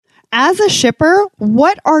as a shipper,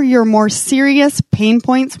 what are your more serious pain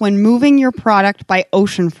points when moving your product by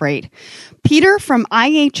ocean freight? Peter from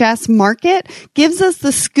IHS Markit gives us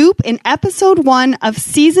the scoop in episode 1 of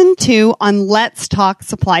season 2 on Let's Talk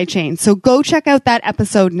Supply Chain. So go check out that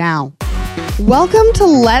episode now. Welcome to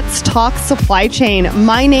Let's Talk Supply Chain.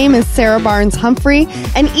 My name is Sarah Barnes Humphrey,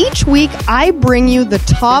 and each week I bring you the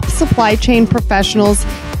top supply chain professionals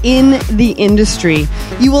in the industry.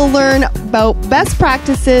 You will learn about best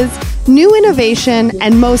practices, new innovation,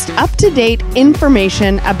 and most up-to-date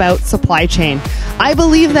information about supply chain. I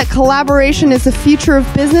believe that collaboration is the future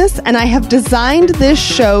of business, and I have designed this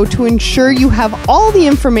show to ensure you have all the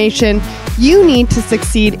information you need to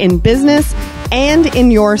succeed in business and in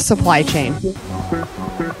your supply chain.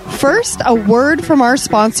 First, a word from our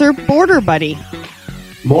sponsor, Border Buddy.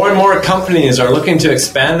 More and more companies are looking to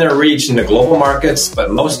expand their reach into global markets,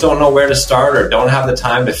 but most don't know where to start or don't have the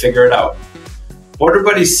time to figure it out. Border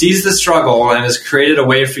Buddy sees the struggle and has created a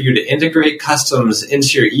way for you to integrate customs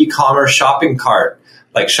into your e-commerce shopping cart,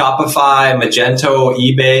 like Shopify, Magento,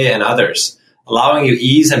 eBay, and others, allowing you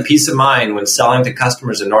ease and peace of mind when selling to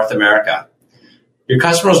customers in North America. Your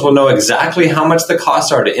customers will know exactly how much the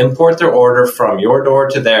costs are to import their order from your door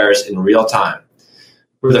to theirs in real time.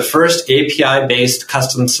 We're the first API-based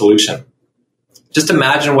custom solution. Just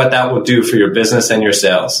imagine what that will do for your business and your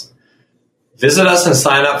sales. Visit us and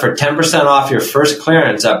sign up for 10% off your first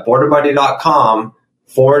clearance at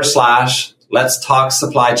borderbuddy.com/Let's Talk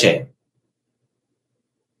Supply Chain.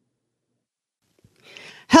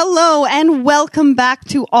 Hello and welcome back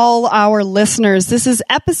to all our listeners. This is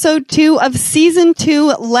episode 2 of season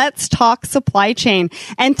 2, Let's Talk Supply Chain.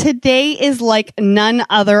 And today is like none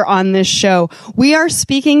other on this show. We are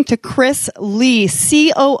speaking to Chris Lee,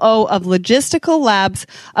 COO of Logistical Labs,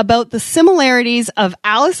 about the similarities of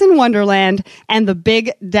Alice in Wonderland and the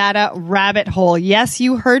big data rabbit hole. Yes,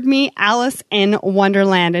 you heard me, Alice in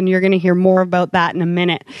Wonderland, and you're going to hear more about that in a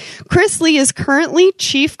minute. Chris Lee is currently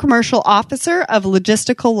Chief Commercial Officer of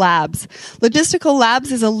Logistical Labs. Logistical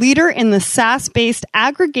Labs is a leader in the SaaS-based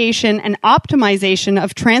aggregation and optimization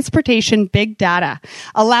of transportation big data,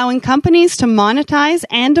 allowing companies to monetize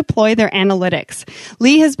and deploy their analytics.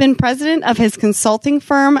 Lee has been president of his consulting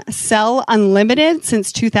firm, Sell Unlimited,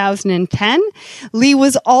 since 2010. Lee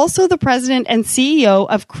was also the president and CEO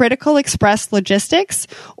of Critical Express Logistics,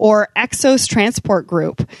 or Exos Transport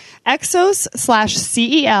Group.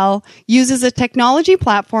 Exos/CEL uses a technology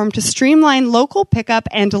platform to streamline local pickup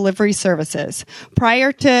and delivery services.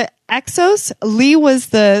 Prior to Exos, Lee was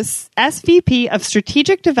the SVP of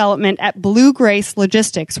Strategic Development at Blue Grace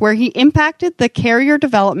Logistics, where he impacted the carrier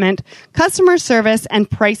development, customer service, and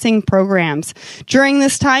pricing programs. During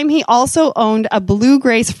this time, he also owned a Blue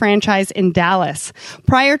Grace franchise in Dallas.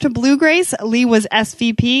 Prior to Blue Grace, Lee was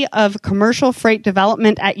SVP of Commercial Freight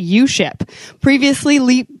Development at UShip. Previously,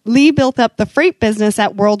 Lee built up the freight business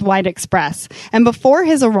at Worldwide Express. And before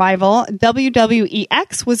his arrival,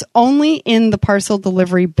 WWEX was only in the parcel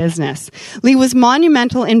delivery business. Lee was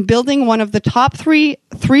monumental in building one of the top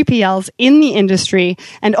 3PLs in the industry,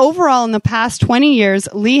 and overall in the past 20 years,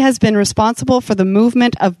 Lee has been responsible for the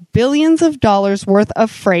movement of billions of dollars worth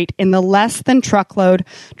of freight in the less than truckload,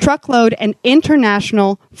 and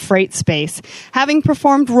international freight space. Having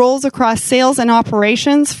performed roles across sales and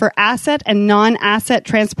operations for asset and non-asset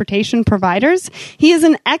transportation providers, he is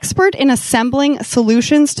an expert in assembling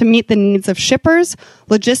solutions to meet the needs of shippers,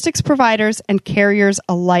 logistics providers, and carriers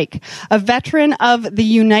alike. A veteran of the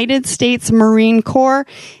United States Marine Corps,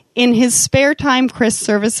 in his spare time, Chris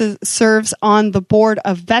serves on the board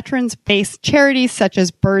of veterans-based charities such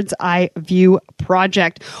as Bird's Eye View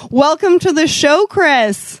Project. Welcome to the show,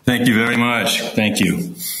 Chris. Thank you very much. Thank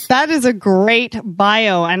you. That is a great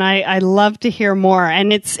bio, and I love to hear more.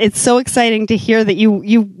 And it's so exciting to hear that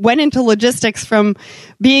you went into logistics from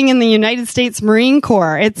being in the United States Marine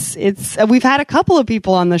Corps. We've had a couple of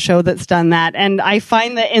people on the show that's done that, and I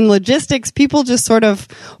find that in logistics, people just sort of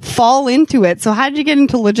fall into it. So how did you get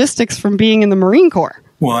into logistics from being in the Marine Corps?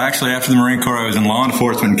 Well, actually, after the Marine Corps, I was in law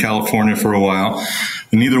enforcement in California for a while.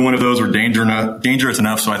 And neither one of those were dangerous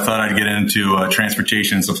enough, so I thought I'd get into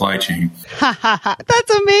transportation and supply chain.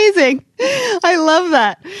 That's amazing. I love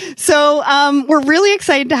that. So we're really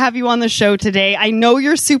excited to have you on the show today. I know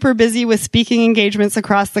you're super busy with speaking engagements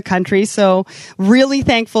across the country, so really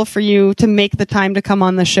thankful for you to make the time to come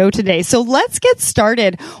on the show today. So let's get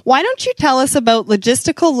started. Why don't you tell us about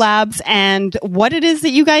Logistical Labs and what it is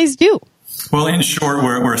that you guys do? Well, in short,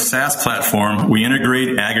 we're a SaaS platform. We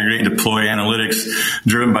integrate, aggregate, and deploy analytics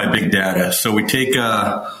driven by big data. So we take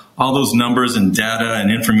a all those numbers and data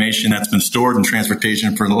and information that's been stored in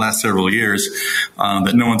transportation for the last several years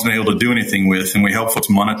that no one's been able to do anything with. And we help folks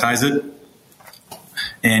monetize it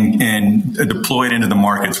and deploy it into the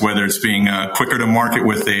markets, whether it's being quicker to market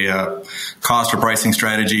with a cost or pricing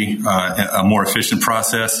strategy, a more efficient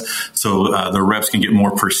process so the reps can get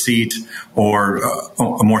more per seat, or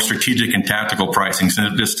a more strategic and tactical pricing.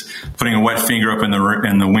 So just putting a wet finger up in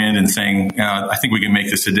the wind and saying, I think we can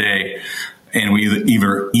make this today, and we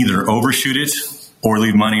either overshoot it or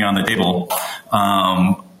leave money on the table.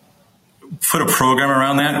 Put a program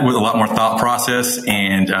around that with a lot more thought process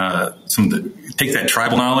and take that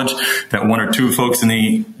tribal knowledge that one or two folks in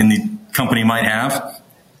the company might have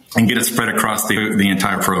and get it spread across the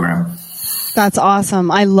entire program. That's awesome.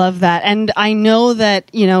 I love that. And I know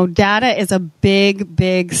that, data is a big,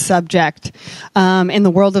 big subject in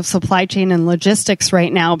the world of supply chain and logistics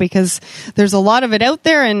right now, because there's a lot of it out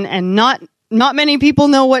there and not many people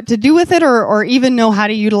know what to do with it or even know how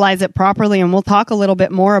to utilize it properly. And we'll talk a little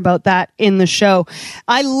bit more about that in the show.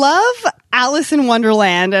 I love Alice in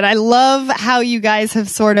Wonderland, and I love how you guys have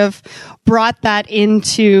sort of brought that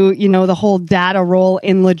into, the whole data role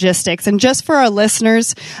in logistics. And just for our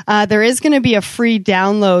listeners, there is going to be a free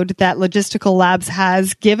download that Logistical Labs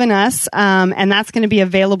has given us, and that's going to be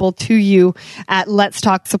available to you at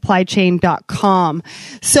letstalksupplychain.com.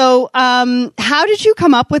 So, how did you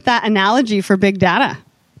come up with that analogy for big data?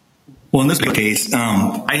 Well, in this case,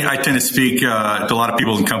 I tend to speak to a lot of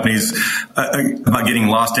people and companies about getting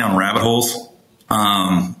lost down rabbit holes.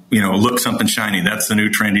 Look something shiny. That's the new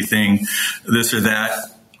trendy thing, this or that.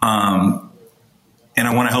 And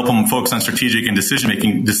I want to help them focus on strategic and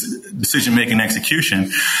decision-making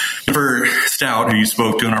execution. Jennifer Stout, who you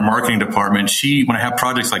spoke to in our marketing department, when I have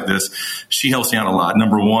projects like this, she helps me out a lot.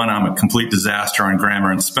 Number one, I'm a complete disaster on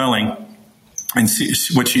grammar and spelling. And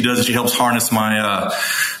what she does is she helps harness my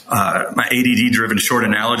ADD-driven short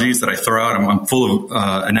analogies that I throw out. I'm full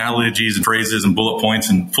of analogies and phrases and bullet points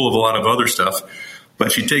and full of a lot of other stuff.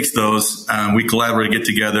 But she takes those, we collaborate, get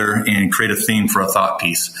together, and create a theme for a thought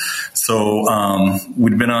piece. So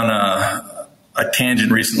we've been on a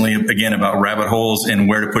tangent recently, again, about rabbit holes and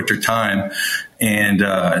where to put your time. And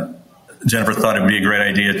Jennifer thought it would be a great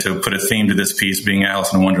idea to put a theme to this piece, being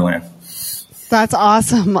Alice in Wonderland. That's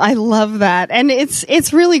awesome. I love that. And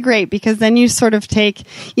it's really great, because then you sort of take,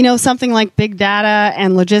 something like big data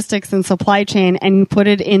and logistics and supply chain and put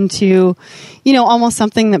it into, almost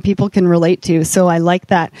something that people can relate to. So I like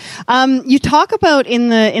that. You talk about in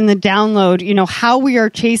the download, how we are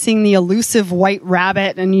chasing the elusive white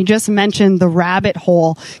rabbit, and you just mentioned the rabbit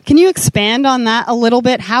hole. Can you expand on that a little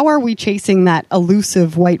bit? How are we chasing that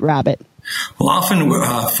elusive white rabbit? Well, often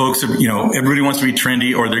folks, everybody wants to be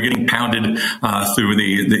trendy, or they're getting pounded through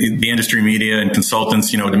the industry media and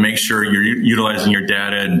consultants, to make sure you're utilizing your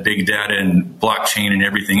data and big data and blockchain and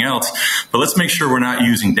everything else. But let's make sure we're not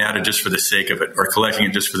using data just for the sake of it, or collecting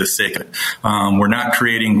it just for the sake of it. We're not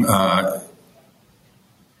creating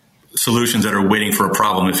solutions that are waiting for a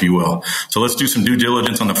problem, if you will. So let's do some due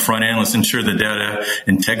diligence on the front end. Let's ensure the data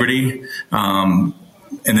integrity and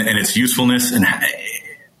its usefulness, and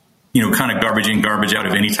kind of garbage in, garbage out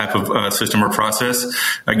of any type of system or process.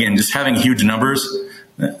 Again, just having huge numbers,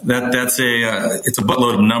 it's a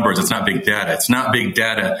buttload of numbers. It's not big data. It's not big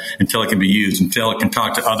data until it can be used, until it can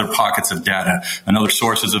talk to other pockets of data and other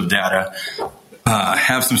sources of data,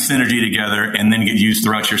 have some synergy together, and then get used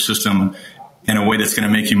throughout your system in a way that's going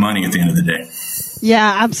to make you money at the end of the day.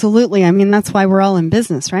 Yeah, absolutely. I mean, that's why we're all in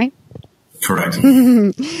business, right? Correct.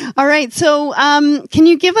 All right. So, can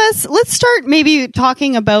you let's start maybe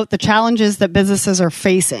talking about the challenges that businesses are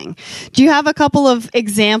facing. Do you have a couple of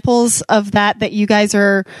examples of that you guys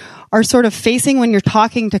are sort of facing when you're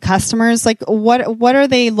talking to customers? Like what are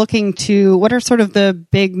they looking to, what are sort of the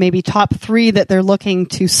big, maybe top 3 that they're looking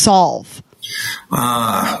to solve?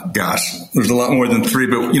 Gosh, there's a lot more than 3,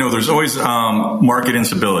 but there's always market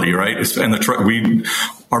instability, right? And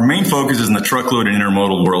our main focus is in the truckload and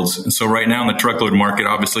intermodal worlds. And so right now in the truckload market,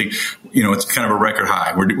 obviously, it's kind of a record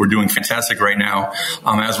high. We're doing fantastic right now.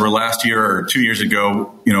 As we're last year or 2 years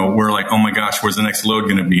ago, we're like, oh my gosh, where's the next load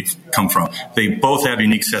going to come from? They both have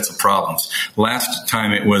unique sets of problems. Last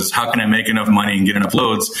time it was, how can I make enough money and get enough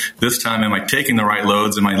loads? This time, am I taking the right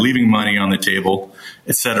loads? Am I leaving money on the table?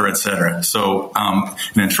 Et cetera, et cetera. So, and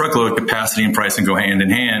in truckload, capacity and pricing go hand in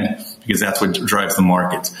hand, because that's what drives the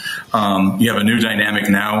market. You have a new dynamic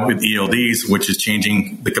now with ELDs, which is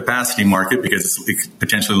changing the capacity market because it's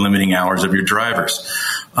potentially limiting hours of your drivers.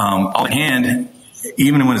 On the hand,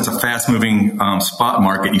 even when it's a fast-moving spot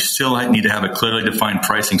market, you still need to have a clearly defined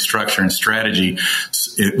pricing structure and strategy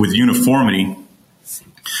with uniformity,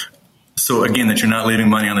 so So again, that you're not leaving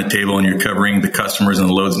money on the table and you're covering the customers and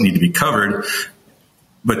the loads that need to be covered.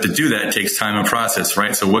 But to do that takes time and process,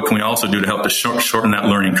 right? So what can we also do to help to shorten that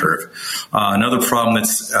learning curve? Another problem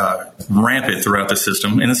that's rampant throughout the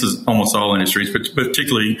system, and this is almost all industries, but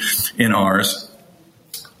particularly in ours,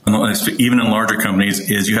 even in larger companies,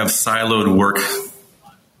 is you have siloed work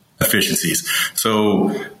efficiencies.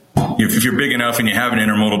 So if you're big enough and you have an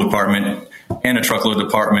intermodal department and a truckload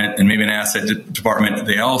department and maybe an asset department,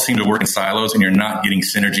 they all seem to work in silos and you're not getting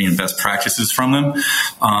synergy and best practices from them.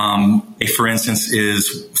 For instance,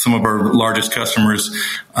 is some of our largest customers,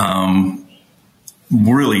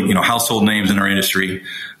 really, household names in our industry.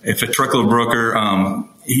 If a truckload broker,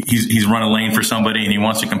 he's run a lane for somebody and he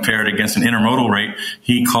wants to compare it against an intermodal rate,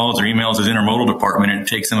 he calls or emails his intermodal department and it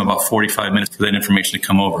takes them about 45 minutes for that information to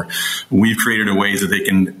come over. We've created a ways that they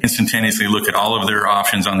can instantaneously look at all of their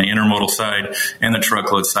options on the intermodal side and the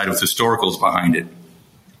truckload side with historicals behind it.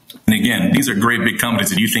 And again, these are great big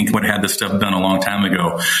companies that you think would have had this stuff done a long time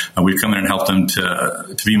ago. We've come in and helped them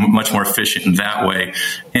to be much more efficient in that way.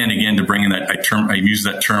 And again, to bring in I use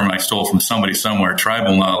that term I stole from somebody somewhere,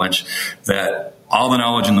 tribal knowledge, that all the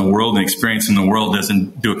knowledge in the world and experience in the world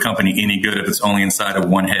doesn't do a company any good if it's only inside of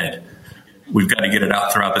one head. We've got to get it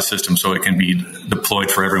out throughout the system so it can be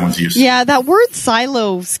deployed for everyone's use. Yeah, that word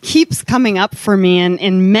silos keeps coming up for me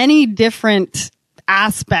in many different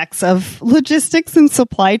aspects of logistics and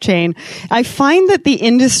supply chain. I find that the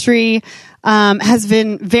industry has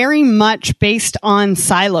been very much based on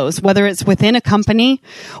silos, whether it's within a company,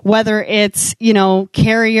 whether it's,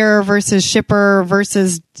 carrier versus shipper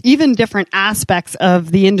versus even different aspects of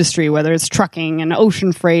the industry, whether it's trucking and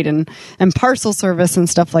ocean freight and parcel service and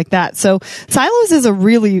stuff like that. So silos is a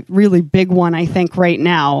really, really big one, I think, right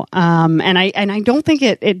now. And I don't think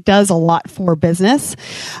it does a lot for business.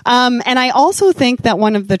 And I also think that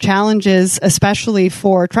one of the challenges, especially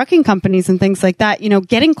for trucking companies and things like that,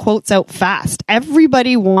 getting quotes out fast.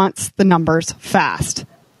 Everybody wants the numbers fast.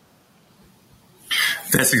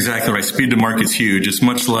 That's exactly right. Speed to market is huge. It's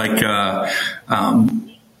much like,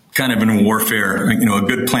 kind of in warfare, a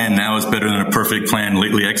good plan now is better than a perfect plan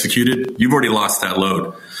lately executed. You've already lost that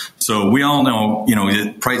load. So we all know,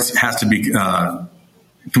 the price has to be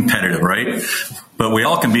competitive, right? But we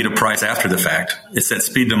all can beat a price after the fact. It's that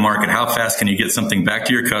speed to market. How fast can you get something back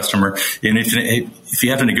to your customer? And if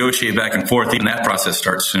you have to negotiate back and forth, even that process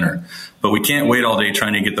starts sooner. But we can't wait all day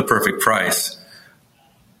trying to get the perfect price.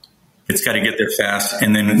 It's got to get there fast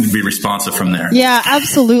and then be responsive from there. Yeah,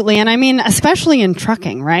 absolutely. And especially in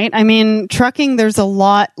trucking, right? Trucking, there's a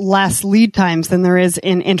lot less lead times than there is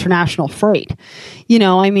in international freight.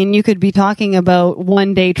 You could be talking about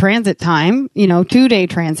 1 day transit time, 2 day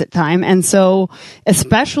transit time. And so,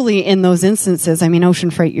 especially in those instances,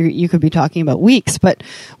 ocean freight, you could be talking about weeks. But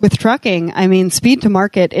with trucking, speed to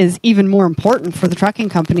market is even more important for the trucking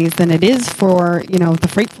companies than it is for, the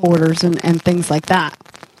freight forwarders and things like that.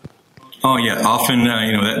 Oh yeah, often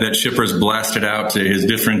that shipper's blasted out to his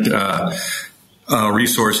different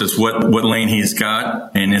resources what lane he's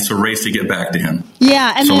got, and it's a race to get back to him.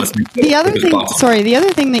 Yeah, and so the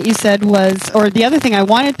other thing that you said was, or the other thing I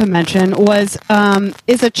wanted to mention was,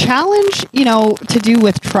 is a challenge, to do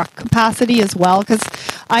with truck capacity as well, because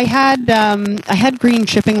I had Green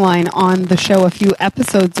Shipping Line on the show a few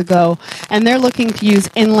episodes ago, and they're looking to use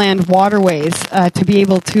inland waterways to be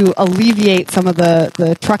able to alleviate some of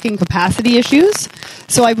the trucking capacity issues.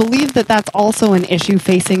 So I believe that that's also an issue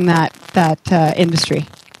facing that industry.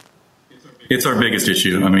 It's our biggest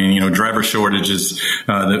issue. Driver shortage is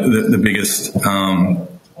the biggest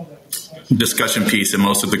discussion piece in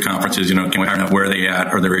most of the conferences. Can we hire enough? Where are they at?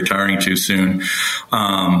 Are they retiring too soon?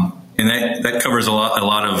 And that covers a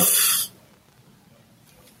lot of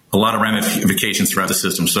ramifications throughout the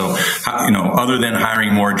system. So, other than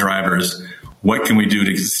hiring more drivers, what can we do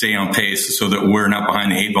to stay on pace so that we're not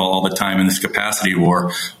behind the 8 ball all the time in this capacity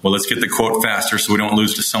war? Well, let's get the quote faster so we don't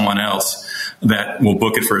lose to someone else that will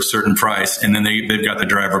book it for a certain price, and then they've got the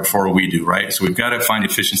driver before we do, right? So we've got to find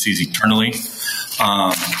efficiencies eternally.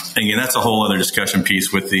 Again, that's a whole other discussion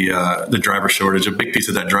piece with the driver shortage. A big piece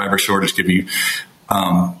of that driver shortage could be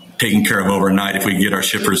taken care of overnight if we get our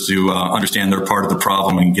shippers to understand they're part of the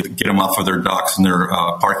problem and get them off of their docks and their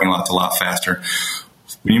parking lots a lot faster.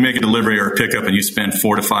 When you make a delivery or a pickup and you spend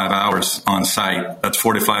 4 to 5 hours on site, that's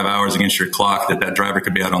 4 to 5 hours against your clock that driver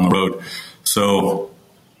could be out on the road. So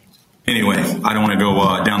Anyway, I don't want to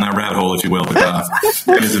go down that rabbit hole, if you will, but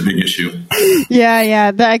it is a big issue.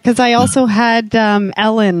 Yeah, because I also had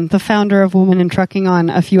Ellen, the founder of Women in Trucking, on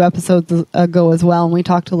a few episodes ago as well, and we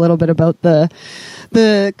talked a little bit about the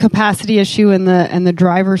capacity issue and the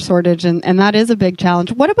driver shortage, and that is a big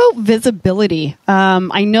challenge. What about visibility?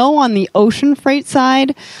 I know on the ocean freight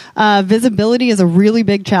side, visibility is a really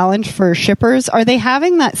big challenge for shippers. Are they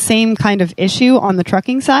having that same kind of issue on the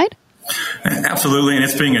trucking side? Absolutely, and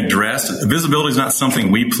it's being addressed. Visibility is not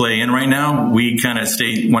something we play in right now. We kind of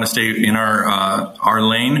want to stay in our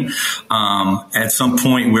lane. At some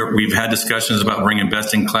point, we've had discussions about bringing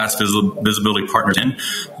best-in-class visibility partners in,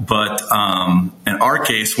 but in our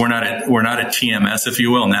case, we're not a TMS, if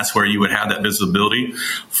you will, and that's where you would have that visibility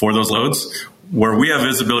for those loads. Where we have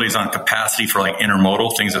visibility is on capacity for like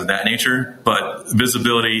intermodal, things of that nature, but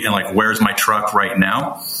visibility and like where's my truck right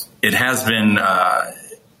now, it has been.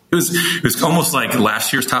 It was almost like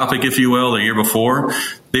last year's topic, if you will, the year before.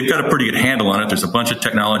 They've got a pretty good handle on it. There's a bunch of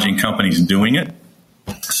technology and companies doing it.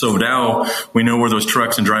 So now we know where those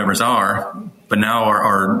trucks and drivers are. But now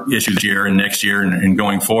our issue this year and next year and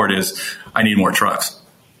going forward is I need more trucks.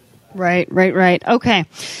 Right. Okay.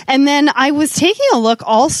 And then I was taking a look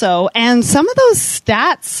also, and some of those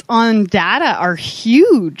stats on data are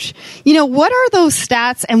huge. You know, what are those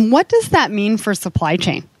stats and what does that mean for supply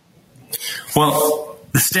chain? Well,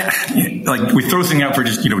 the stat, like we throw things out for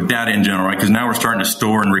just, data in general, right? Because now we're starting to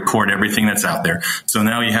store and record everything that's out there. So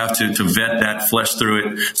now you have to vet that, flesh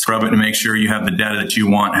through it, scrub it, and make sure you have the data that you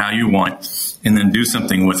want, how you want, and then do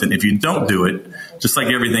something with it. If you don't do it, just like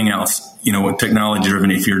everything else, with technology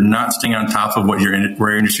driven, if you're not staying on top of where your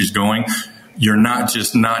industry is going, you're not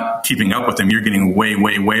just not keeping up with them. You're getting way,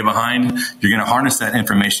 way, way behind. You're going to harness that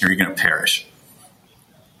information or you're going to perish.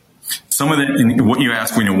 Some of the, what you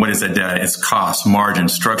ask, what is that data? It's cost, margin,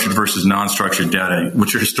 structured versus non-structured data.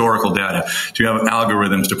 What's your historical data? Do you have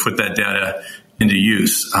algorithms to put that data into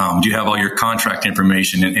use? Do you have all your contract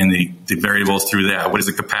information and the variables through that? What is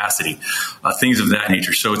the capacity? Things of that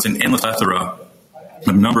nature. So it's an endless plethora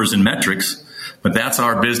of numbers and metrics, but that's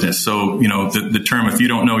our business. So, the term, if you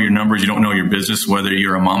don't know your numbers, you don't know your business, whether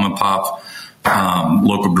you're a mom and pop,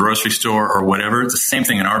 local grocery store or whatever, it's the same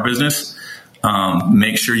thing in our business.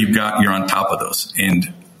 Make sure you're on top of those,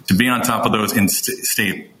 and to be on top of those and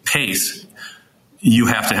stay pace, you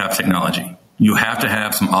have to have technology. You have to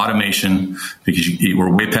have some automation because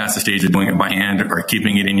we're way past the stage of doing it by hand or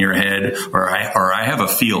keeping it in your head, or I have a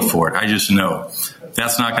feel for it. I just know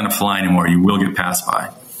that's not going to fly anymore. You will get passed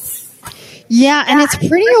by. Yeah, and it's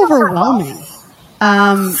pretty overwhelming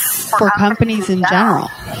for companies in general.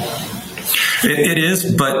 It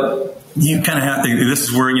is, but you kind of have to, this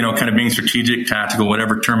is where, kind of being strategic, tactical,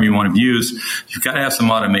 whatever term you want to use, you've got to have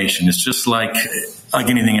some automation. It's just like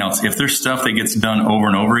anything else. If there's stuff that gets done over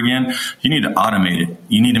and over again, you need to automate it.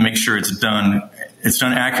 You need to make sure it's done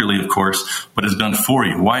accurately, of course, but it's done for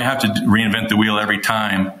you. Why have to reinvent the wheel every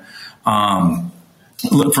time?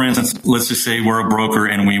 For instance, let's just say we're a broker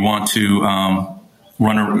and we want to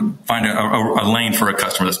find a lane for a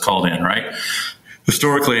customer that's called in, right?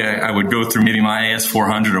 Historically, I would go through maybe my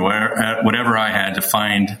AS400 or whatever I had to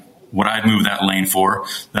find what I'd move that lane for.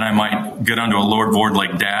 Then I might get onto a load board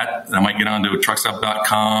like that. I might get onto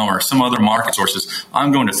truckstop.com or some other market sources.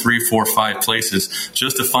 I'm going to 3, 4, 5 places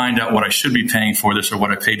just to find out what I should be paying for this or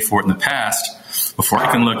what I paid for it in the past before I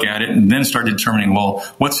can look at it and then start determining, well,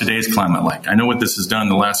 what's today's climate like? I know what this has done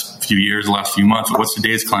the last few years, the last few months, but what's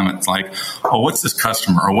today's climate like? Oh, what's this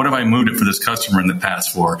customer? Or what have I moved it for this customer in the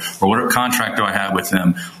past for? Or what contract do I have with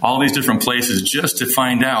them? All these different places just to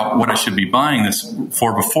find out what I should be buying this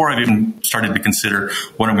for before I've even started to consider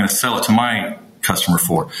what I'm going to sell it to my customer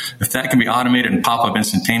for. If that can be automated and pop up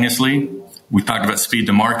instantaneously, we talked about speed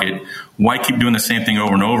to market. Why keep doing the same thing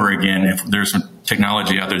over and over again if there's some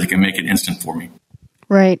technology out there that can make it instant for me?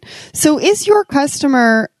 Right. So is your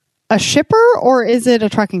customer a shipper or is it a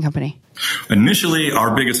trucking company? Initially,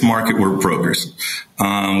 our biggest market were brokers.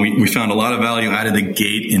 We found a lot of value out of the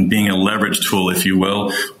gate in being a leverage tool, if you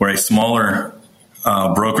will, where a smaller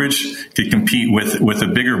brokerage could compete with the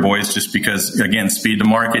bigger boys just because, again, speed to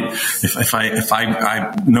market. If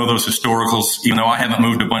I know those historicals, even though I haven't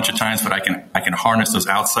moved a bunch of times, but I can harness those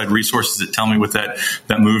outside resources that tell me what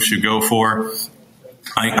that move should go for.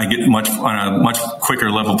 I get on a much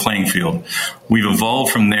quicker level playing field. We've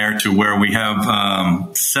evolved from there to where we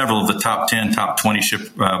have several of the top 10, top 20 ship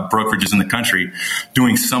brokerages in the country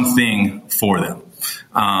doing something for them.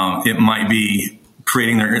 It might be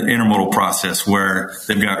creating their intermodal process where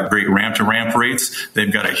they've got great ramp-to-ramp rates.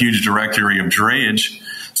 They've got a huge directory of drayage,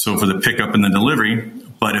 so for the pickup and the delivery,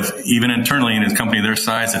 But if even internally in a company their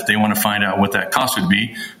size, if they want to find out what that cost would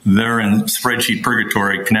be, they're in spreadsheet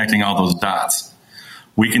purgatory connecting all those dots.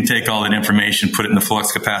 We can take all that information, put it in the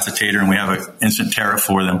flux capacitator, and we have an instant tariff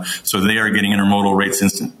for them. So they are getting intermodal rates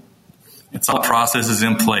instant. It's all processes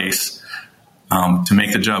in place to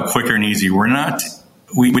make the job quicker and easier.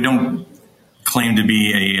 We don't claim to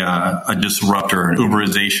be a disruptor, an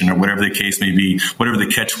Uberization, or whatever the case may be, whatever the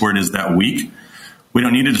catchword is that week. We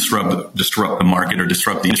don't need to disrupt the market or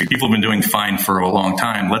disrupt the industry. People have been doing fine for a long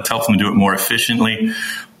time. Let's help them do it more efficiently,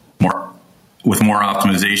 with more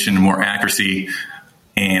optimization, more accuracy,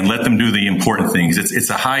 and let them do the important things. It's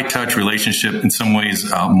a high touch relationship, in some ways,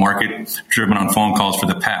 market driven on phone calls for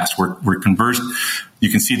the past. We're conversed. You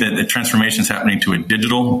can see that the transformation is happening to a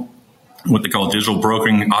digital, what they call digital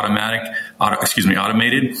brokering, automated.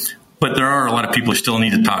 But there are a lot of people you still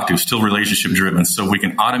need to talk to, still relationship driven. So we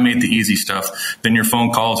can automate the easy stuff. Then your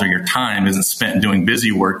phone calls or your time isn't spent doing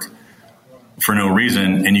busy work for no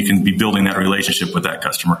reason, and you can be building that relationship with that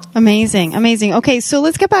customer. Amazing. Okay, so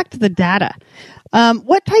let's get back to the data.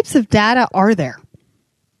 What types of data are there?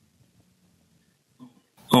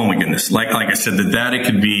 Oh my goodness! Like I said, the data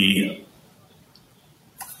could be,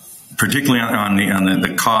 particularly on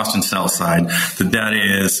the cost and sell side. The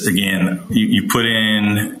data is, again, you put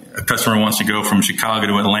in, a customer wants to go from Chicago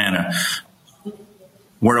to Atlanta.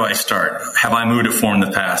 Where do I start? Have I moved it for in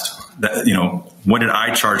the past? What did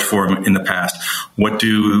I charge for in the past? What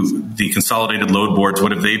do the consolidated load boards,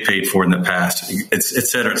 what have they paid for in the past? Et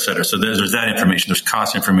cetera, et cetera. So there's that information. There's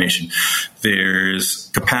cost information.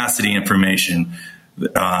 There's capacity information.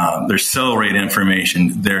 There's sell rate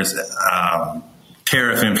information. There's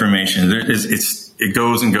tariff information. It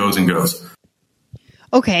goes and goes and goes.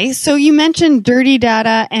 Okay, so you mentioned dirty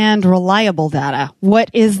data and reliable data. What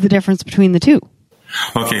is the difference between the two?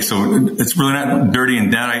 Okay, so it's really not dirty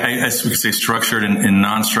and data. I guess we could say structured and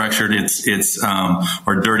non-structured. It's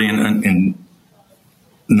or dirty and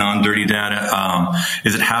non-dirty data.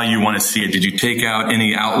 Is it how you want to see it? Did you take out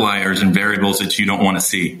any outliers and variables that you don't want to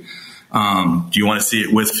see? Do you want to see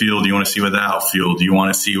it with fuel? Do you want to see without fuel? Do you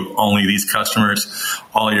want to see only these customers,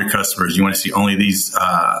 all your customers? Do you want to see only these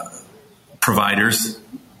providers,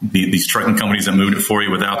 these trucking companies that moved it for you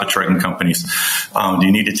without the trucking companies? Do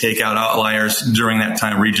you need to take out outliers during that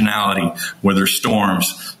time? Regionality, where there's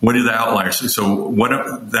storms. What are the outliers? So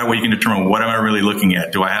that way you can determine, what am I really looking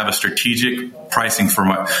at? Do I have a strategic pricing for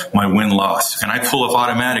my win-loss? Can I pull up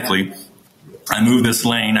automatically? I move this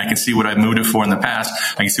lane. I can see what I've moved it for in the past.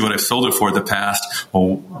 I can see what I've sold it for in the past.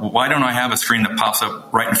 Well, why don't I have a screen that pops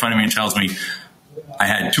up right in front of me and tells me I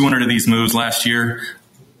had 200 of these moves last year.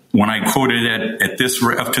 When I quoted it at this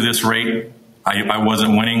up to this rate, I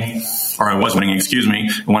wasn't winning, or I was winning, excuse me.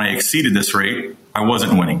 When I exceeded this rate, I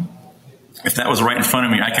wasn't winning. If that was right in front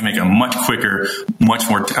of me, I can make a much quicker, much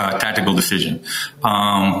more tactical decision.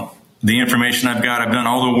 The information I've done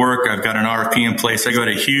all the work. I've got an RFP in place. I got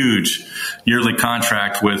a huge yearly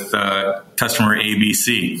contract with customer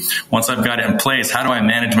ABC. Once I've got it in place, how do I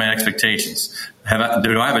manage my expectations?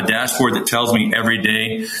 Do I have a dashboard that tells me every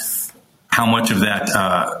day how much of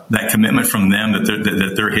that commitment from them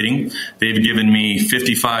that they're hitting? They've given me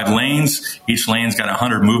 55 lanes. Each lane's got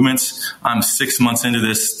 100 movements. I'm 6 months into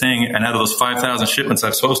this thing, and out of those 5,000 shipments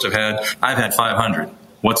I'm supposed to have had, I've had 500.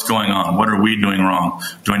 What's going on? What are we doing wrong?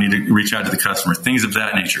 Do I need to reach out to the customer? Things of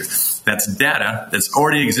that nature. That's data that's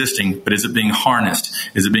already existing, but is it being harnessed?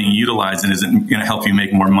 Is it being utilized? And is it going to help you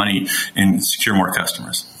make more money and secure more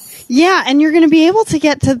customers? Yeah, and you're going to be able to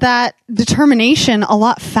get to that determination a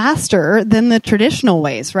lot faster than the traditional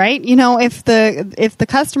ways, right? If the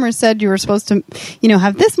customer said you were supposed to,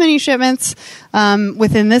 have this many shipments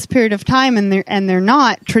within this period of time, and they're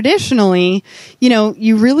not, traditionally,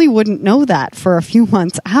 you really wouldn't know that for a few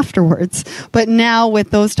months afterwards. But now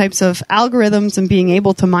with those types of algorithms and being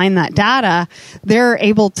able to mine that data, they're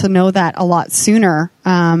able to know that a lot sooner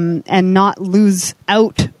and not lose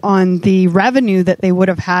out on the revenue that they would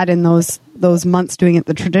have had in those months doing it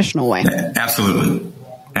the traditional way. Absolutely.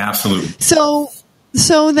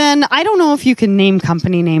 So then, I don't know if you can name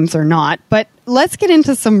company names or not, but let's get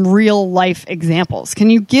into some real life examples. Can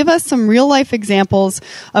you give us some real life examples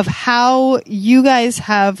of how you guys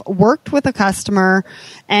have worked with a customer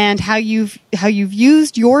and how you've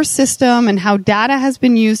used your system and how data has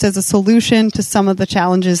been used as a solution to some of the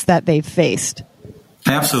challenges that they've faced?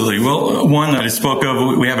 Absolutely. Well, one that I spoke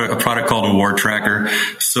of, we have a product called Award Tracker.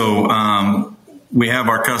 So we have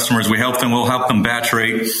our customers, we'll help them batch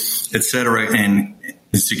rate, et cetera, and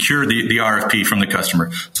secure the RFP from the customer.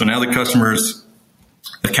 So now the customer's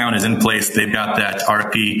account is in place. They've got that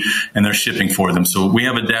RFP and they're shipping for them. So we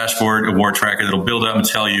have a dashboard, Award Tracker, that'll build up and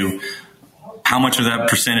tell you how much of that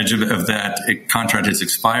percentage of that contract is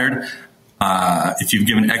expired. If you've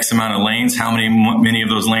given X amount of lanes, how many of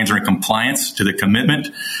those lanes are in compliance to the commitment?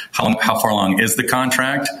 How far along is the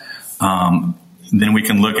contract? Then we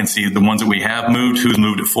can look and see the ones that we have moved, who's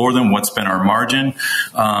moved it for them, what's been our margin.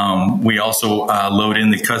 We also load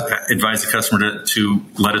in advise the customer to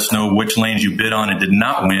let us know which lanes you bid on and did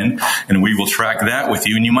not win, and we will track that with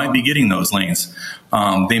you, and you might be getting those lanes.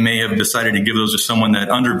 They may have decided to give those to someone that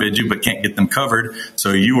underbid you but can't get them covered,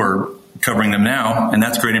 so you are covering them now, and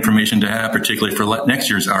that's great information to have, particularly for next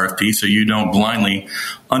year's RFP, so you don't blindly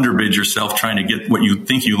underbid yourself trying to get what you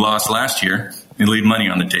think you lost last year and leave money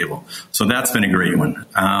on the table. So that's been a great one.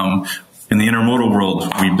 In the intermodal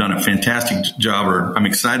world, we've done a fantastic job, or I'm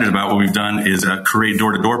excited about what we've done, is create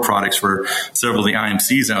door-to-door products for several of the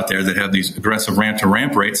IMCs out there that have these aggressive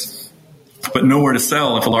ramp-to-ramp rates, but nowhere to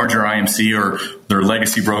sell if a larger IMC or their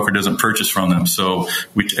legacy broker doesn't purchase from them. So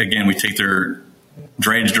we take their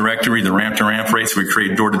drayage directory, the ramp-to-ramp rates. We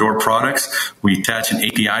create door-to-door products. We attach an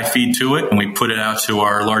API feed to it, and we put it out to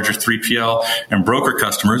our larger 3PL and broker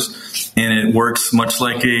customers. And it works much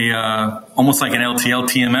like almost like an LTL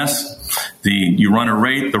TMS. You run a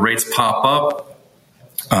rate, the rates pop up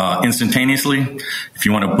instantaneously. If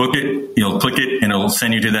you want to book it, you'll click it, and it'll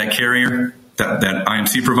send you to that carrier, that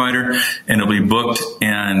IMC provider, and it'll be booked,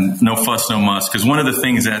 and no fuss, no muss. Because one of the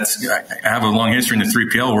things I have a long history in the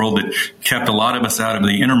 3PL world that kept a lot of us out of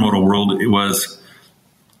the intermodal world, it was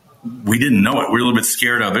we didn't know it. We were a little bit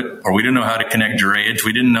scared of it, or we didn't know how to connect drayage.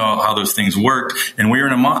 We didn't know how those things worked, and we were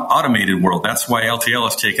in an automated world. That's why LTL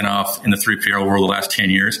has taken off in the 3PL world the last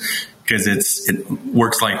 10 years, because it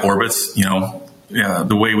works like orbits, the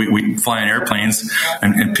way we fly in airplanes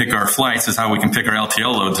and pick our flights is how we can pick our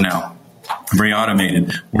LTL loads now. Very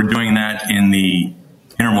automated. We're doing that in the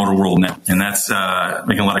intermodal world now, and that's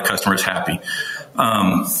making a lot of customers happy.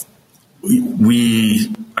 I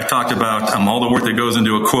talked about all the work that goes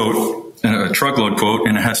into a quote, a truckload quote,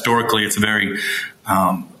 and historically it's very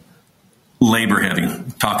labor heavy,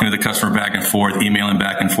 talking to the customer back and forth, emailing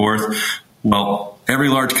back and forth. Well, every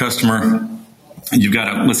large customer,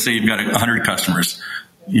 let's say you've got 100 customers.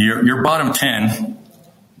 Your bottom 10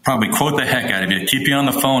 probably quote the heck out of you, keep you on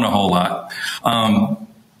the phone a whole lot. And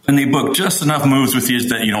they book just enough moves with you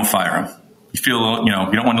that you don't fire them. You feel, you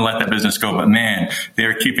don't want to let that business go, but man,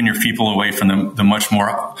 they're keeping your people away from the much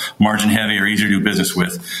more margin heavy or easier to do business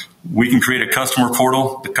with. We can create a customer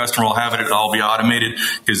portal. The customer will have it. It'll all be automated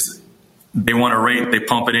because they want a rate. They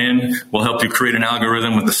pump it in. We'll help you create an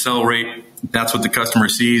algorithm with the sell rate. That's what the customer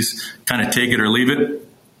sees. Kind of take it or leave it.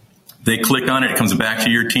 They click on it. It comes back to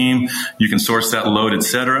your team. You can source that load,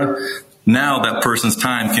 etc. Now that person's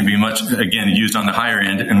time can be used on the higher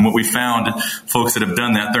end. And what we found, folks that have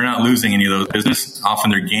done that, they're not losing any of those business. Often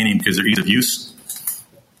they're gaining because they're ease of use.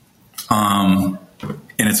 And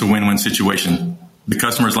it's a win-win situation. The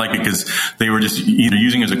customers like it because they were just either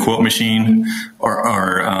using it as a quote machine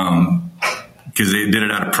or because they did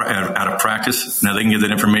it out of practice. Now they can get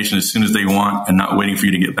that information as soon as they want and not waiting for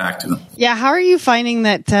you to get back to them. Yeah. How are you finding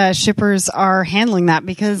that shippers are handling that?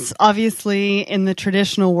 Because obviously in the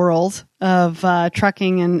traditional world of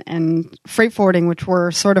trucking and freight forwarding, which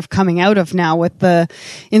we're sort of coming out of now with the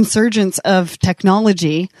insurgence of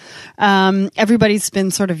technology, everybody's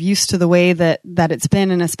been sort of used to the way that it's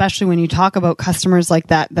been. And especially when you talk about customers like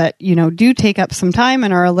that do take up some time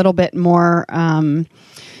and are a little bit more,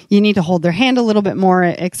 you need to hold their hand a little bit more,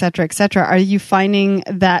 et cetera, et cetera. Are you finding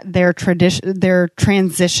that they're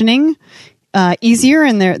transitioning easier,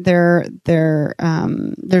 and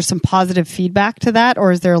there's some positive feedback to that,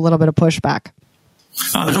 or is there a little bit of pushback?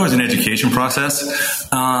 There's always an education process,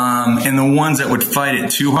 and the ones that would fight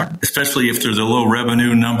it too hard, especially if there's a low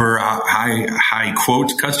revenue number, high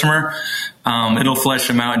quote customer, it'll flesh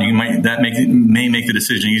them out, and may make the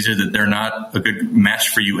decision easier that they're not a good match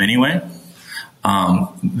for you anyway.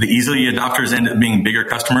 The easily adopters end up being bigger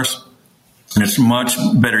customers, and it's much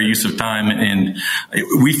better use of time. And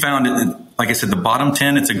we found it, like I said, the bottom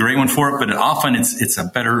 10, it's a great one for it, but often it's a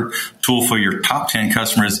better tool for your top 10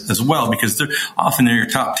 customers as well, because they're your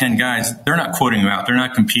top 10 guys. They're not quoting you out. They're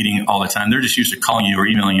not competing all the time. They're just used to calling you or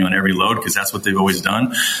emailing you on every load because that's what they've always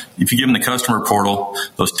done. If you give them the customer portal,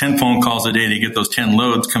 those 10 phone calls a day to get those 10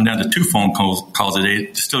 loads come down to 2 phone calls a day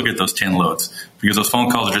to still get those 10 loads, because those phone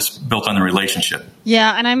calls are just built on the relationship.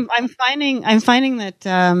 Yeah, and I'm finding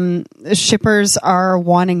that shippers are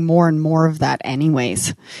wanting more and more of that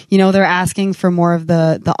anyways. They're asking for more of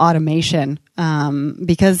the automation,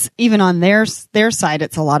 because even on their side,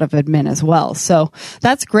 it's a lot of admin as well. So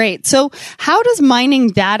that's great. So how does mining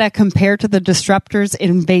data compare to the disruptors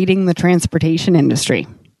invading the transportation industry?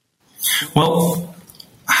 Well,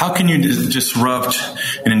 how can you disrupt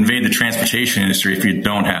and invade the transportation industry if you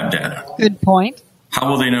don't have data? Good point. How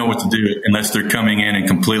will they know what to do unless they're coming in and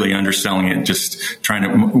completely underselling it, just trying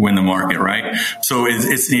to win the market, right? So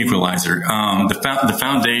it's an equalizer. The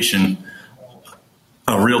foundation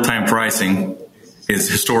of real-time pricing is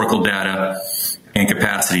historical data and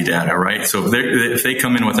capacity data, right? So if they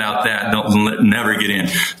come in without that, they'll never get in.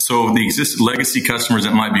 So the existing legacy customers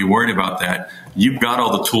that might be worried about that, you've got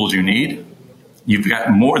all the tools you need. You've got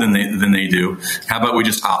more than they do. How about we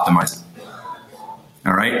just optimize it?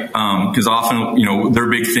 All right, because often, their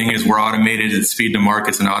big thing is we're automated. It's speed to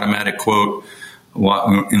market's an automatic quote. A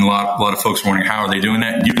lot of folks are wondering, how are they doing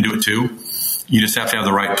that? You can do it too. You just have to have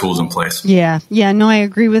the right tools in place. Yeah, no, I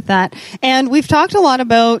agree with that. And we've talked a lot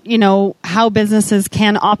about, how businesses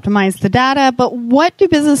can optimize the data, but what do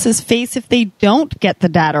businesses face if they don't get the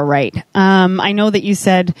data right? I know that you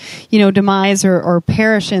said, demise or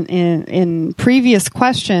perish in previous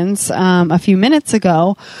questions a few minutes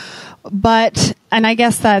ago. And I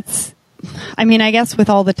guess with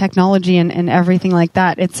all the technology and everything like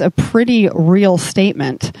that, it's a pretty real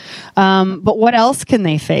statement. But what else can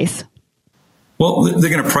they face? Well, they're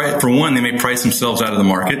going to price, for one, they may price themselves out of the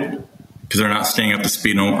market because they're not staying up to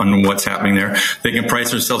speed on what's happening there. They can price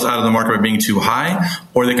themselves out of the market by being too high,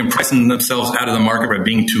 or they can price themselves out of the market by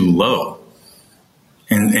being too low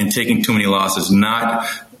and taking too many losses.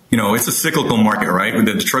 It's a cyclical market, right?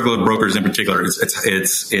 The truckload brokers in particular,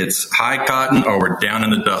 it's high cotton or we're down in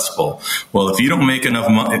the dust bowl. Well, if you don't make enough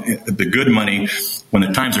money, the good money, when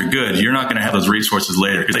the times are good, you're not going to have those resources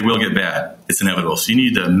later because they will get bad. It's inevitable. So you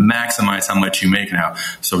need to maximize how much you make now.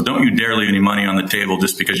 So don't you dare leave any money on the table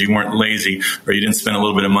just because you weren't lazy or you didn't spend a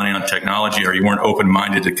little bit of money on technology or you weren't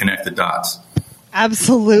open-minded to connect the dots.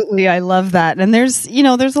 Absolutely. I love that. And there's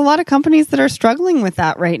a lot of companies that are struggling with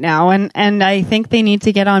that right now. And I think they need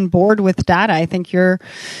to get on board with data. I think you're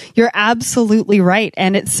absolutely right.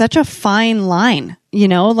 And it's such a fine line,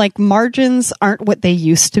 like margins aren't what they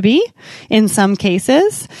used to be in some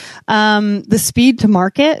cases. The speed to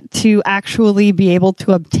market to actually be able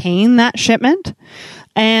to obtain that shipment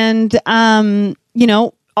and,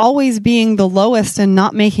 always being the lowest and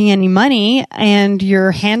not making any money, and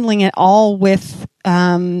you're handling it all with,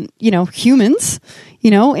 humans,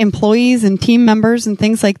 employees and team members and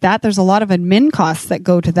things like that. There's a lot of admin costs that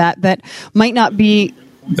go to that might not be.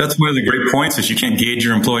 That's one of the great points is you can't gauge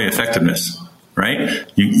your employee effectiveness, right?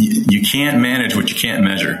 You can't manage what you can't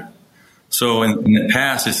measure. So in the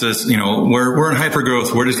past, it says, we're in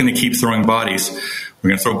hypergrowth. We're just going to keep throwing bodies.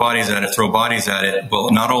 We're going to throw bodies at it.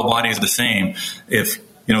 Well, not all bodies are the same. If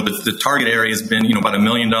the target area has been, about $1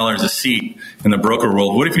 million a seat in the broker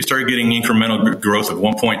world. What if you start getting incremental growth of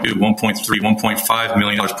 1.2, 1.3, $1.5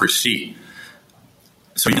 million per seat?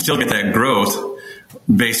 So you can still get that growth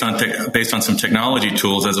based on some technology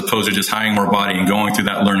tools as opposed to just hiring more body and going through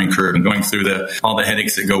that learning curve and going through all the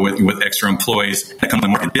headaches that go with extra employees that come to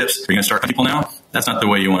the market dips. Are you going to start people now? That's not the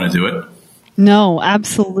way you want to do it. No,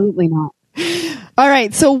 absolutely not. All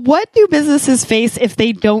right. So what do businesses face if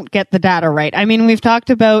they don't get the data right? I mean, we've talked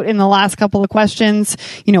about in the last couple of questions,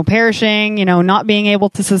 perishing, not being able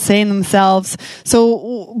to sustain themselves.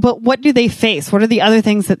 So, but what do they face? What are the other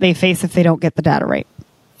things that they face if they don't get the data right?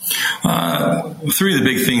 Three of the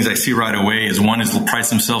big things I see right away is one is to price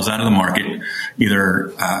themselves out of the market,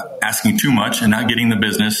 either asking too much and not getting the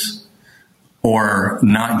business or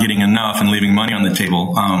not getting enough and leaving money on the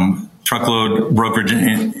table. Truckload brokerage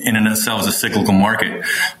in and of itself is a cyclical market.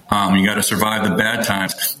 You got to survive the bad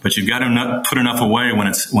times, but you've got to put enough away when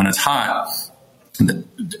it's hot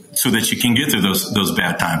so that you can get through those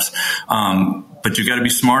bad times. But you've got to be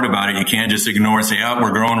smart about it. You can't just ignore and say,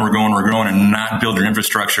 we're growing, and not build your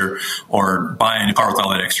infrastructure or buy a new car with all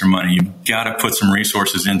that extra money. You've got to put some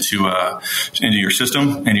resources into your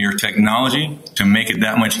system, into your technology to make it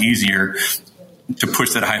that much easier to push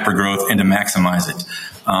that hyper growth and to maximize it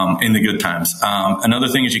in the good times. Another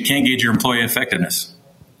thing is you can't gauge your employee effectiveness.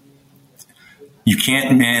 You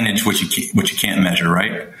can't manage what you can't measure,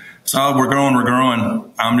 right? So we're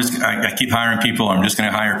growing. I keep hiring people. I'm just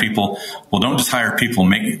going to hire people. Well, don't just hire people.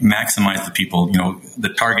 Maximize the people. The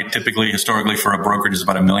target typically, historically, for a brokerage is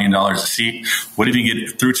about $1 million a seat. What if you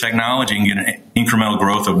get through technology and get an incremental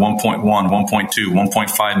growth of 1.1, 1.2,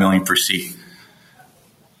 1.5 million per seat?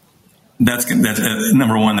 That's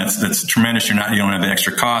number one. That's tremendous. You don't have the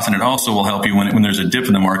extra cost, and it also will help you when there's a dip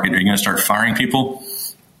in the market. Are you going to start firing people?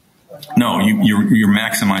 No, you're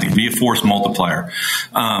maximizing. Be a force multiplier.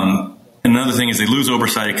 Another thing is they lose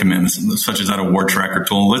oversight of commitments, such as that award tracker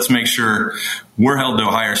tool. Let's make sure we're held to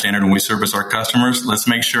a higher standard when we service our customers. Let's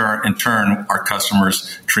make sure, in turn, our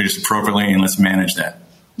customers treat us appropriately, and let's manage that.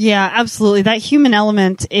 Yeah, absolutely. That human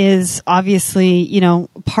element is obviously,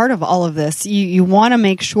 part of all of this. You want to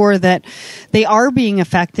make sure that they are being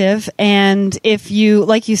effective. And if you,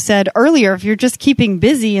 like you said earlier, if you're just keeping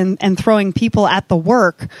busy and throwing people at the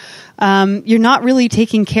work, you're not really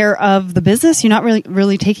taking care of the business. You're not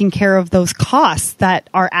really taking care of those costs that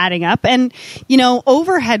are adding up. And,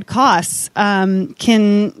 overhead costs,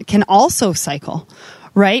 can also cycle.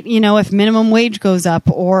 Right? If minimum wage goes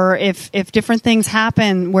up, or if different things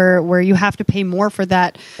happen where you have to pay more for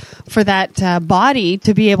that body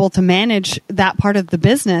to be able to manage that part of the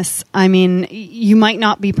business, I mean, you might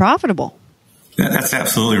not be profitable. That's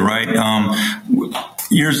absolutely right. When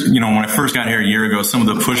I first got here a year ago, some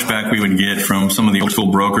of the pushback we would get from some of the old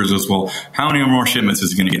school brokers was, well, how many more shipments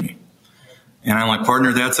is it going to get me? And I'm like,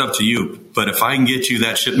 partner, that's up to you. But if I can get you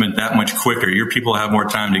that shipment that much quicker, your people have more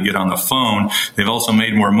time to get on the phone. They've also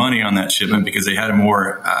made more money on that shipment because they had a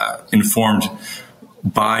more informed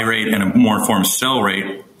buy rate and a more informed sell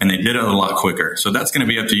rate, and they did it a lot quicker. So that's going to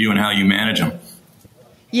be up to you and how you manage them.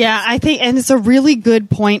 Yeah, I think, and it's a really good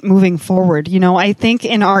point moving forward. I think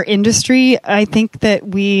in our industry, I think that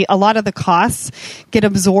a lot of the costs get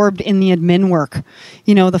absorbed in the admin work.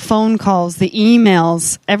 The phone calls, the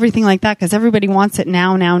emails, everything like that, because everybody wants it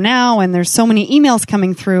now, and there's so many emails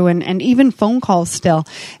coming through and even phone calls still.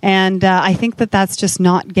 And I think that that's just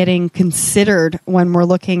not getting considered when we're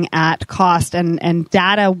looking at cost and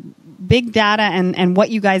data. Big data and what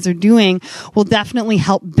you guys are doing will definitely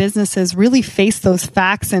help businesses really face those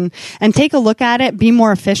facts and take a look at it, be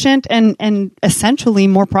more efficient and essentially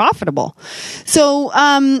more profitable. So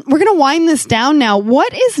we're going to wind this down now.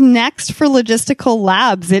 What is next for Logistical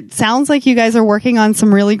Labs? It sounds like you guys are working on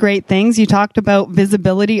some really great things. You talked about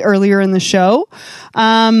visibility earlier in the show.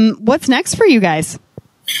 What's next for you guys?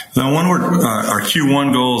 The one our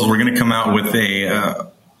Q1 goal is we're going to come out with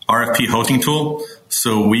a RFP hosting tool.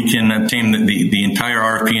 So we can obtain the entire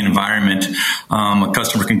RFP environment. A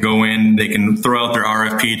customer can go in, they can throw out their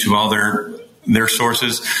RFP to all their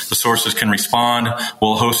sources. The sources can respond.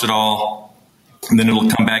 We'll host it all. And then it'll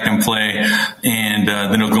come back and play. And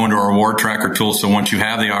then it'll go into our award tracker tool. So once you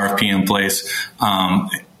have the RFP in place,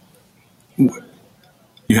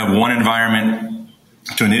 you have one environment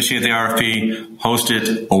to initiate the RFP, host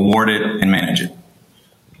it, award it, and manage it.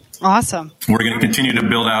 Awesome. We're going to continue to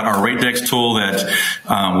build out our RateDex tool that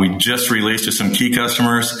we just released to some key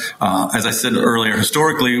customers. As I said earlier,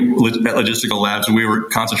 historically at Logistical Labs, we were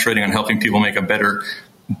concentrating on helping people make a better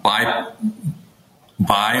buy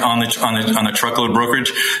on the truckload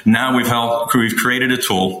brokerage. Now we've created a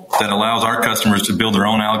tool that allows our customers to build their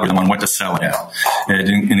own algorithm on what to sell it at. It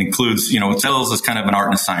includes, sales is kind of an art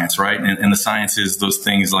and a science, right? And the science is those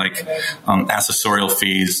things like accessorial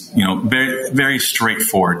fees, very, very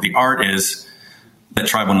straightforward. The art is that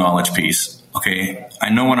tribal knowledge piece. Okay, I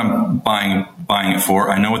know what I'm buying it for.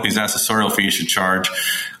 I know what these accessorial fees should charge.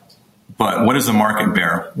 But what does the market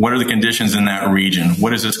bear? What are the conditions in that region?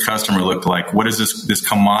 What does this customer look like? What does this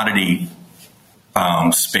commodity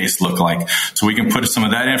space look like? So we can put some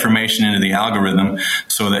of that information into the algorithm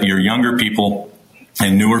so that your younger people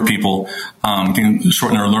and newer people can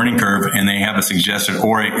shorten their learning curve, and they have a suggested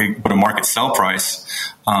or a market sell price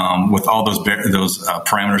with all those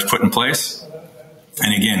parameters put in place.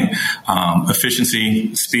 And again,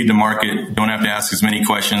 efficiency, speed to market, don't have to ask as many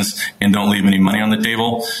questions, and don't leave any money on the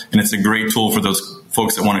table. And it's a great tool for those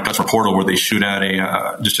folks that want a customer portal where they shoot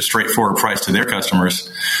out just a straightforward price to their customers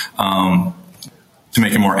to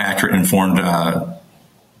make a more accurate, informed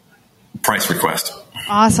price request.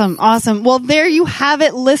 Awesome. Well, there you have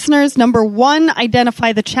it, listeners. Number 1,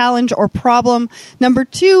 identify the challenge or problem. Number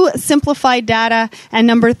 2, simplify data. And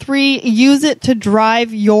number 3, use it to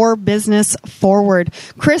drive your business forward.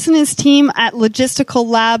 Chris and his team at Logistical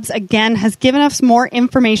Labs, again, has given us more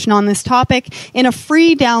information on this topic in a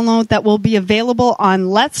free download that will be available on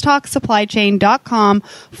letstalksupplychain.com//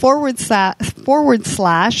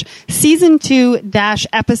 season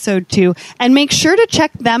 2-episode 2. And make sure to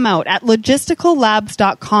check them out at logisticallabs.com.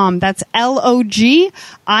 That's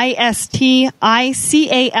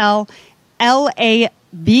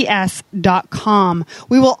LOGISTICALLABS.com.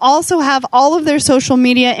 We will also have all of their social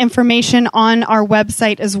media information on our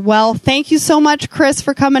website as well. Thank you so much, Chris,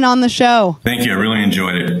 for coming on the show. Thank you. I really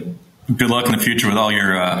enjoyed it. Good luck in the future with all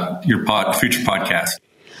your future podcasts.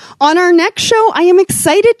 On our next show, I am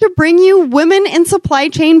excited to bring you Women in Supply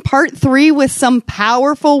Chain Part 3 with some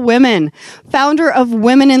powerful women. Founder of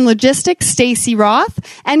Women in Logistics, Stacey Roth,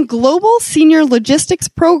 and Global Senior Logistics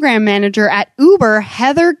Program Manager at Uber,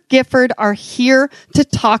 Heather Gifford, are here to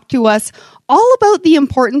talk to us all about the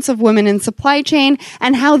importance of women in supply chain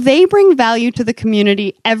and how they bring value to the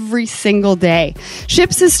community every single day.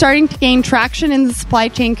 Ships is starting to gain traction in the supply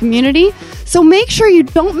chain community, so make sure you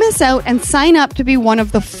don't miss out and sign up to be one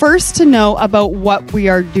of the first to know about what we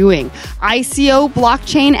are doing. ICO,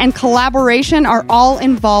 blockchain, and collaboration are all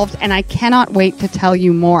involved, and I cannot wait to tell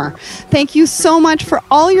you more. Thank you so much for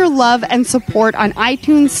all your love and support on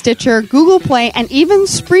iTunes, Stitcher, Google Play, and even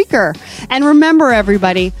Spreaker. And remember,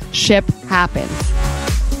 everybody, ship happens.